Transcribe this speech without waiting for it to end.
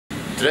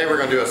Today we're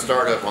going to do a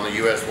startup on the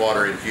U.S.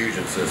 water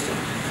infusion system.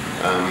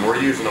 We're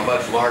using a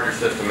much larger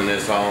system in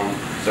this home,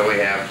 so we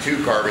have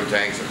 2 carbon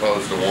tanks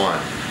opposed to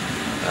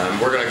 1.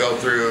 We're going to go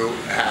through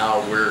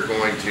how we're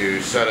going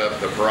to set up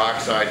the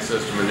peroxide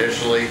system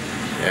initially,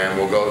 and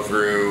we'll go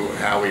through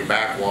how we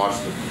backwash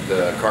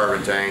the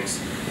carbon tanks,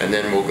 and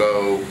then we'll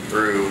go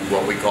through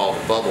what we call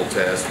the bubble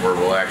test, where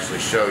we'll actually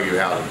show you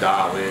how to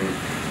dial in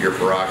your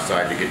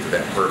peroxide to get to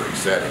that perfect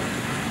setting.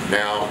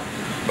 Now,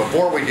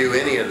 before we do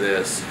any of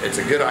this, it's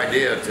a good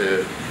idea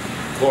to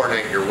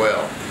chlorinate your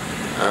well.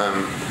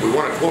 We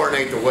want to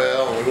chlorinate the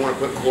well, and we want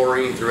to put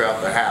chlorine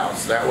throughout the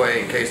house. That way,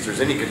 in case there's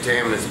any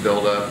contaminants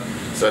build up,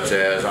 such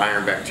as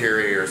iron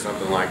bacteria or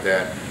something like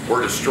that,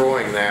 we're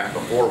destroying that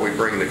before we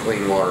bring the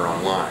clean water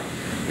online.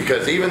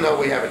 Because even though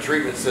we have a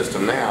treatment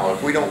system now,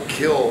 if we don't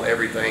kill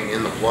everything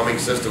in the plumbing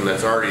system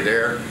that's already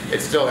there, it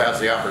still has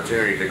the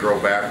opportunity to grow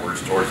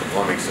backwards towards the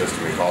plumbing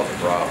system and cause a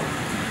problem.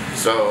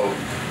 So,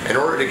 in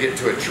order to get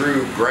to a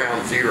true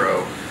ground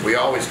zero, we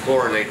always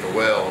chlorinate the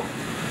well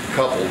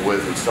coupled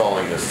with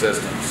installing this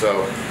system.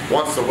 So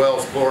once the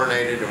well's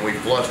chlorinated and we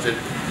flushed it,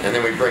 and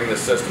then we bring the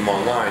system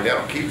online,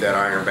 that'll keep that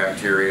iron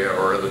bacteria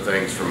or other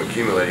things from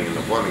accumulating in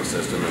the plumbing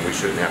system, and we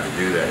shouldn't have to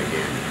do that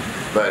again.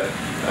 But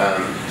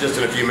just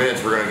in a few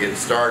minutes we're going to get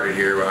started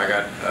here. I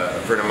got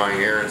a friend of mine,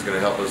 Aaron's going to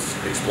help us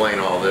explain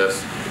all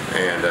this,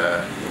 and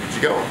we'll get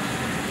you going.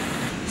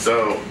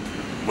 So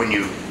when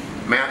you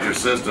mount your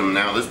system,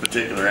 now this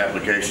particular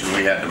application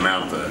we had to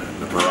mount the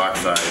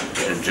peroxide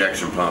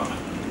injection pump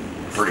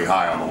pretty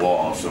high on the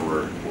wall, so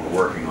we're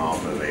working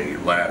off of a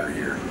ladder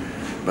here.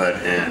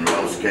 But in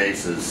most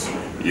cases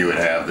you would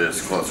have this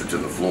closer to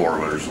the floor,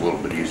 where it's a little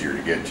bit easier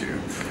to get to.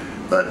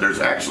 But there's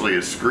actually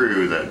a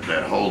screw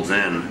that holds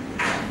in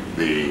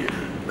the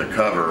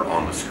cover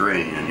on the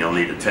screen, and you'll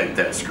need to take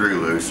that screw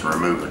loose and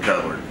remove the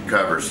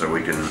cover so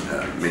we can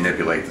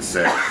manipulate the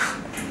settings.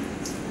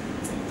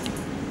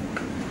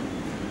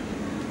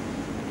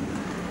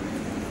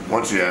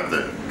 Once you have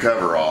the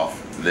cover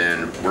off,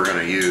 then we're going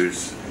to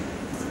use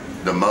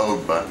the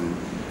mode button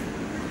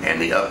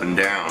and the up and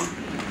down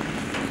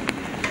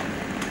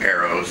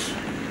arrows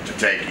to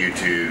take you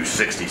to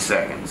 60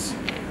 seconds.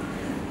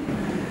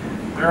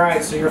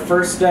 Alright, so your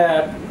first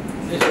step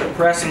is to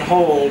press and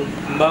hold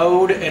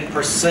mode and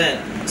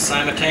percent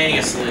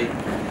simultaneously.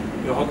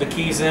 You'll hold the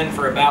keys in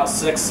for about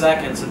 6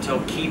 seconds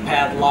until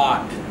keypad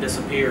lock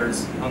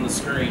disappears on the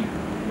screen.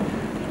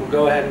 We'll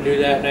go ahead and do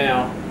that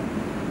now.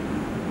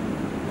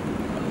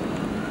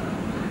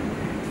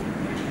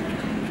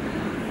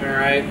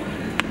 Alright,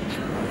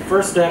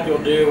 first step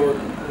you'll do,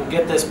 we'll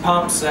get this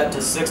pump set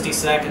to 60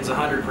 seconds,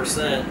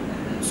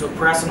 100%. So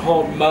press and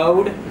hold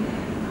mode,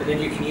 and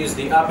then you can use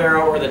the up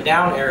arrow or the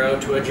down arrow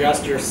to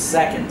adjust your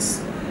seconds.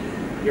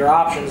 Your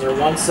options are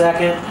 1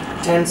 second,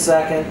 10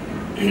 second,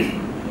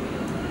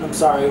 I'm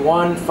sorry,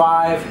 1,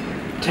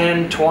 5,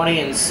 10, 20,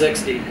 and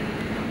 60.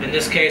 In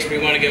this case we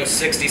want to go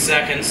 60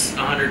 seconds,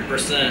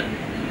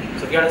 100%.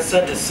 So I've got it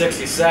set to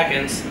 60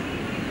 seconds.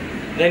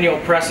 Then you'll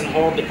press and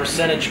hold the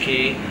percentage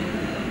key.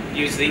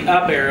 Use the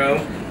up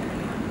arrow,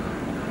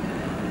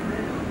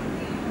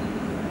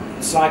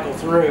 cycle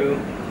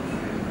through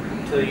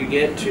until you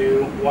get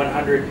to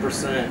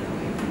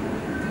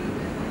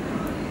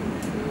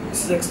 100%.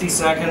 60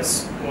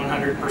 seconds,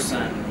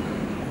 100%.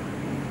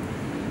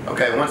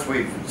 Okay, once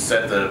we've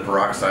set the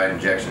peroxide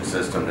injection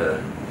system to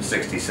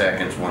 60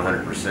 seconds,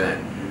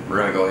 100%, we're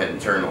going to go ahead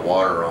and turn the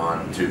water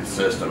on to the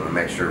system and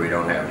make sure we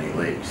don't have any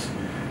leaks.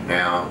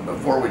 Now,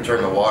 before we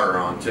turn the water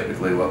on,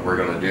 typically what we're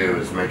going to do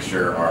is make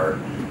sure our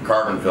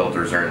carbon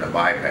filters are in the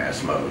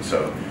bypass mode.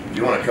 So if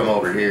you want to come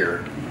over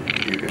here,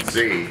 you can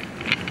see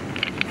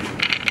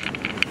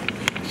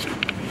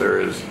there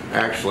is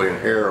actually an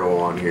arrow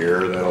on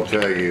here that'll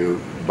tell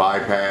you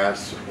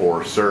bypass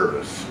or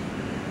service.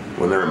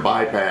 When they're in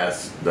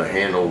bypass, the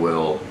handle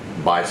will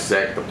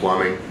bisect the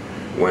plumbing.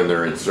 When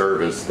they're in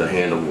service, the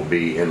handle will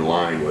be in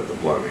line with the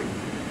plumbing.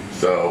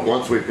 So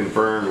once we've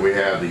confirmed we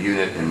have the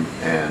unit and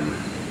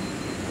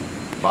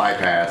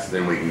bypass,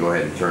 then we can go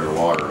ahead and turn the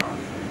water on.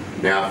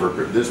 Now for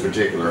this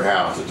particular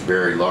house, it's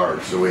very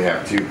large, so we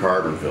have 2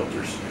 carbon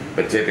filters.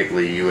 But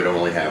typically you would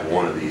only have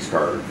 1 of these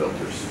carbon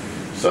filters.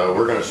 So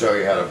we're going to show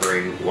you how to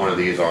bring one of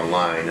these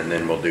online, and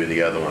then we'll do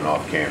the other one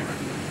off camera.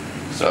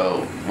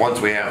 So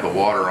once we have the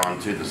water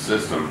onto the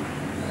system,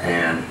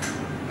 and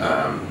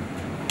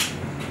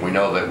we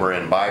know that we're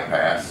in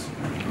bypass,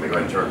 let me go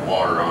ahead and turn the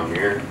water on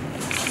here.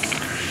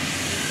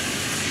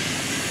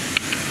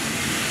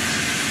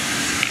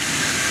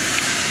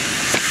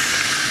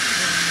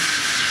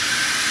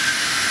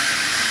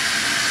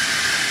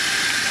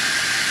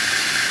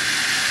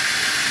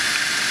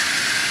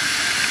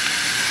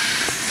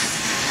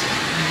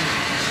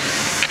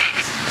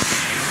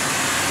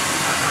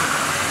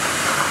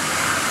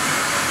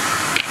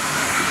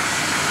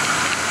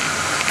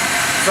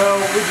 So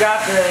we've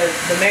got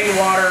the main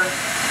water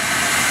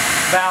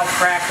valve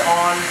cracked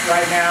on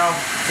right now,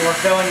 so we're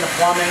filling the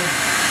plumbing.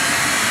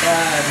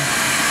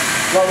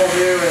 What we'll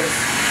do is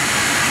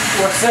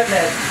we're sitting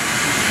at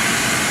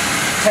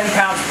 10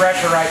 pounds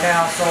pressure right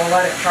now, so we'll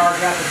let it charge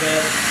up a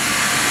bit.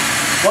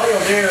 What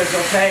you'll do is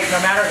you'll take, no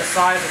matter the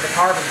size of the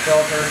carbon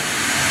filter,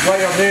 what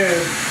you'll do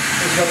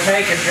is you'll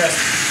take and just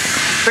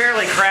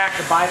barely crack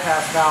the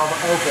bypass valve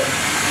open.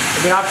 I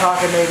mean, I'm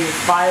talking maybe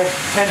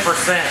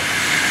 5–10%.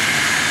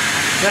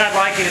 Then I'd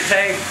like you to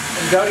take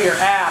and go to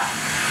your app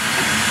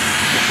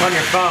on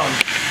your phone,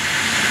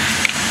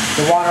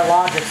 the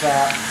Waterlogix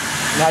app.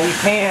 Now you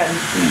can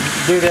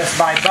do this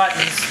by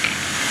buttons,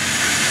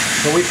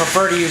 but we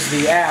prefer to use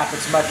the app.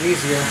 It's much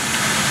easier.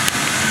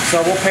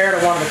 So we'll pair to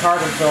one of the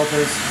carbon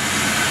filters,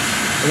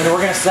 and then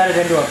we're going to set it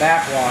into a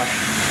backwash.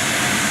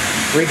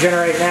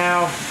 Regenerate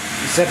now,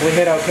 you simply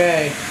hit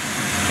OK,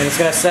 and it's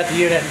going to set the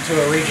unit into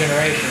a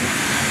regeneration.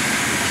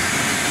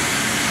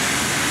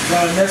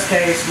 So in this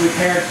case, we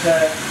paired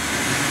to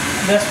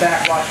this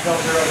backwash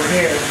filter over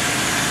here.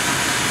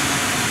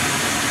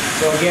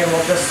 So again,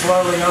 we'll just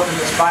slowly open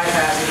this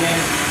bypass again,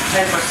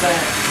 10%.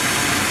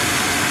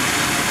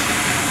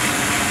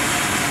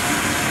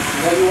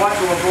 What you want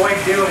to avoid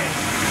doing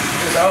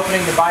is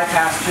opening the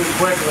bypass too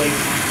quickly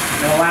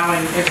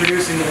and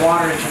introducing the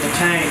water into the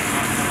tank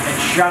and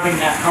shoving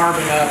that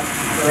carbon up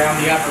around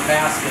the upper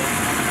basket.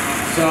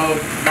 So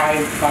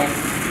by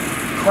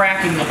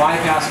cracking the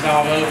bypass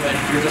valve open,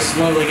 you're just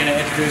slowly going to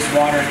introduce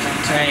water into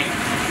the tank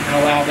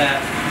and allow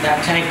that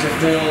tank to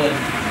fill and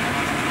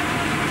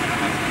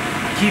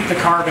keep the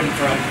carbon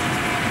from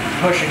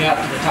pushing up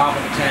to the top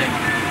of the tank.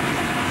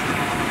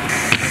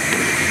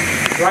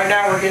 Right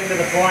now we're getting to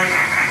the point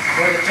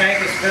where the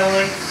tank is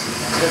filling.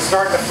 It's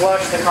starting to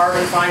flush the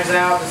carbon fines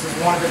out. This is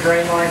one of the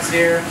drain lines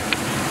here.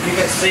 You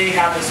can see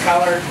how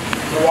discolored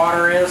the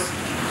water is.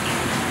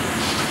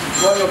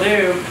 What you'll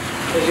do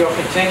is you'll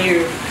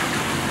continue.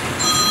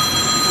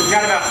 We've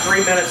got about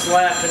 3 minutes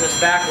left in this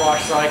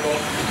backwash cycle.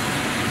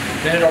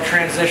 Then it'll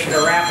transition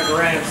to rapid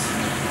rinse.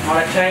 On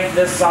a tank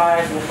this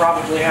size, we'll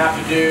probably have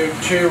to do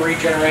 2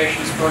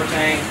 regenerations per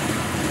tank.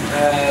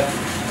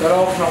 But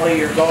ultimately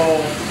your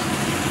goal,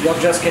 you'll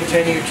just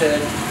continue to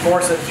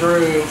force it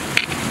through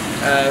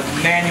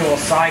manual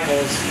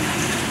cycles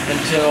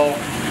until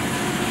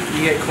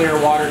you get clear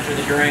water to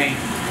the drain.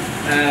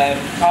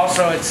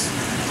 Also, it's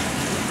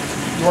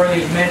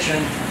worthy of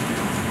mention,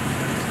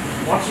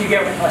 once you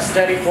get a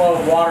steady flow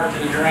of water to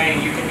the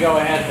drain, you can go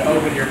ahead and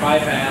open your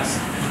bypass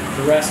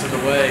the rest of the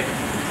way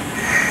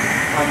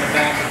on the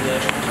back of the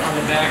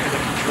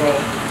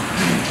control.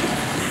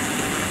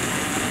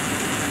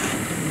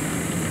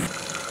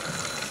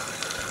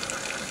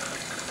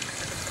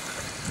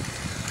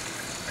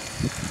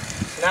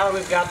 Now that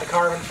we've got the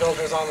carbon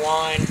filters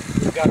online,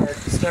 we've got our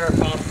center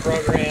pump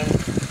programmed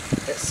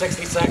at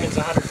 60 seconds,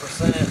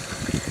 100%.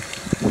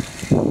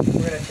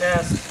 We're going to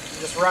test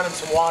just running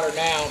some water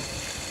now,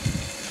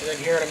 and then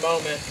here in a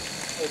moment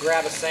we'll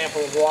grab a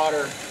sample of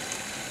water,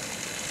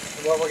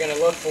 and what we're going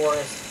to look for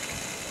is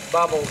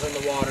bubbles in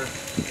the water.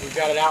 We've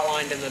got it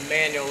outlined in the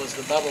manual as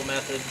the bubble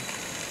method.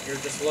 You're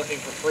just looking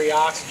for free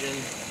oxygen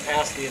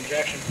past the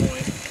injection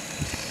point.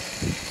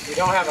 We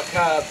don't have a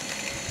cup,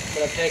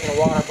 but I've taken a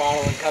water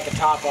bottle and cut the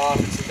top off.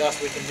 It's the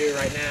best we can do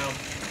right now.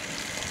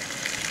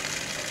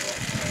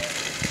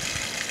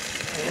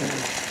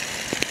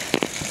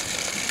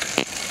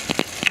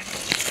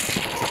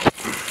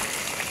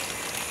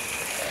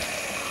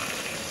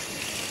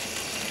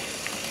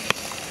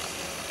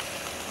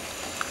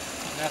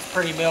 That's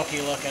pretty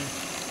milky looking.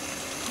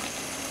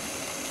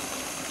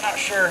 Not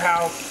sure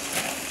how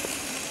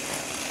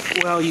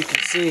well you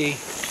can see,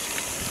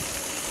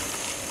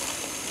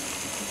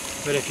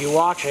 but if you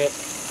watch it,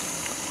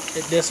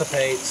 it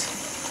dissipates,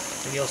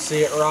 and you'll see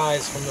it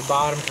rise from the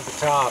bottom to the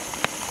top.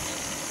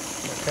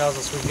 That tells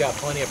us we've got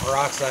plenty of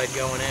peroxide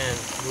going in,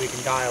 and we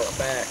can dial it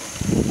back.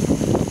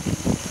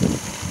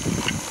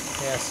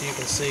 Yeah, so you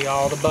can see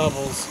all the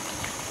bubbles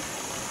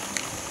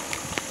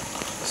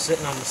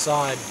sitting on the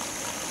side.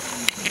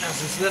 Now,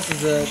 since this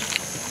is a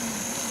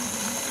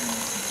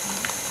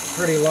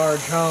pretty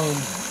large home,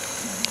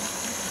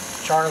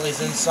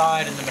 Charlie's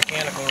inside in the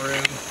mechanical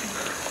room,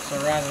 so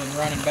rather than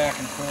running back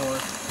and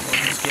forth,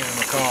 we'll just give him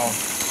a call.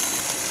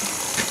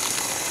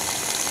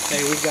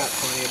 Okay, we've got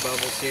plenty of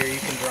bubbles here. You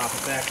can drop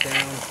it back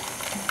down.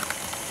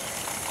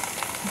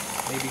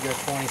 Maybe go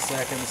 20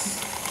 seconds,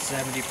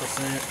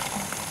 70%.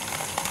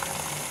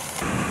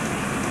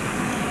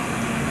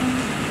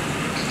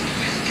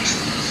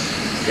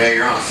 Okay,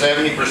 you're on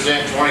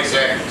 70%, 20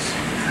 seconds.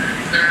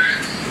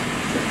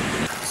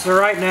 So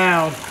right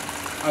now,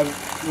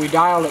 we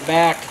dialed it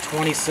back to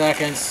 20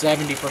 seconds,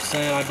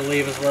 70% I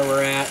believe is where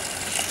we're at.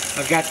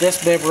 I've got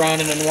this bib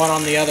running and one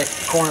on the other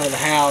corner of the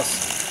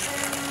house.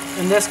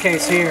 In this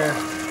case here,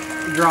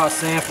 you draw a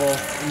sample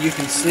and you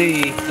can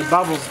see the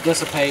bubbles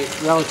dissipate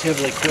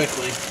relatively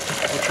quickly.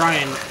 We'll try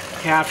and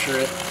capture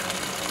it.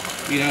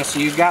 You know, so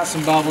you've got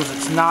some bubbles.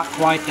 It's not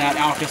quite that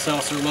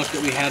Alka-Seltzer look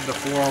that we had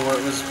before where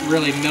it was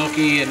really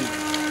milky and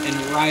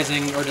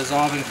rising or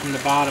dissolving from the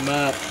bottom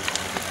up.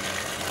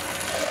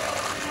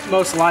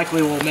 Most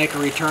likely we'll make a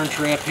return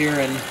trip here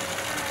in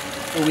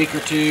a week or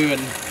two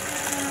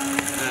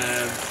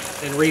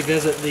and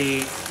revisit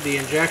the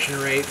injection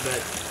rate, but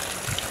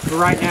But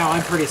right now,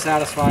 I'm pretty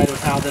satisfied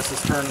with how this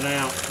is turning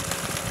out.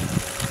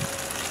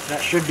 That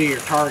should be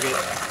your target.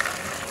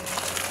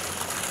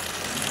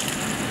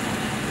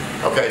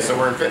 Okay, so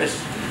we're finished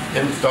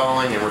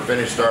installing and we're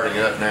finished starting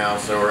it up now,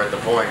 so we're at the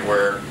point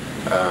where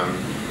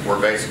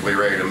we're basically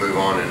ready to move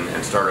on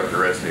and start up the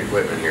rest of the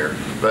equipment here.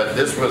 But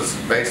this was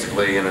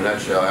basically, in a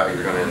nutshell, how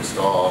you're going to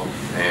install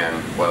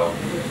and, well,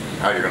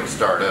 how you're going to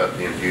start up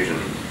the infusion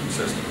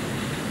system.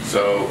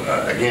 So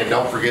again,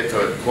 don't forget to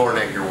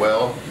chlorinate your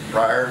well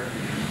prior.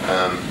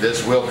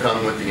 This will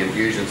come with the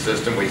infusion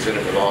system. We send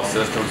it with all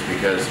systems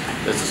because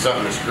this is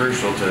something that's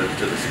crucial to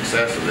the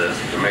success of this,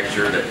 to make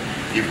sure that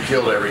you've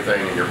killed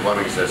everything in your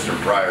plumbing system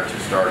prior to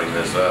starting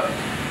this up.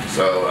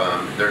 So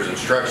there's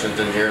instructions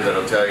in here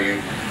that'll tell you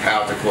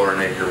how to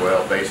chlorinate your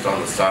well based on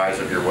the size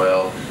of your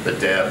well, the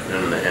depth,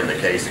 and the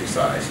casing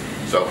size.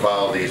 So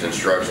follow these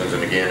instructions,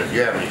 and again, if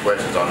you have any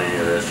questions on any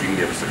of this, you can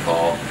give us a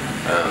call.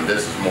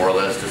 This is more or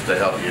less just to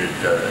help you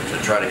to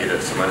try to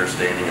get some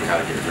understanding of how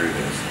to get through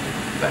this.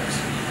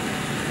 Thanks.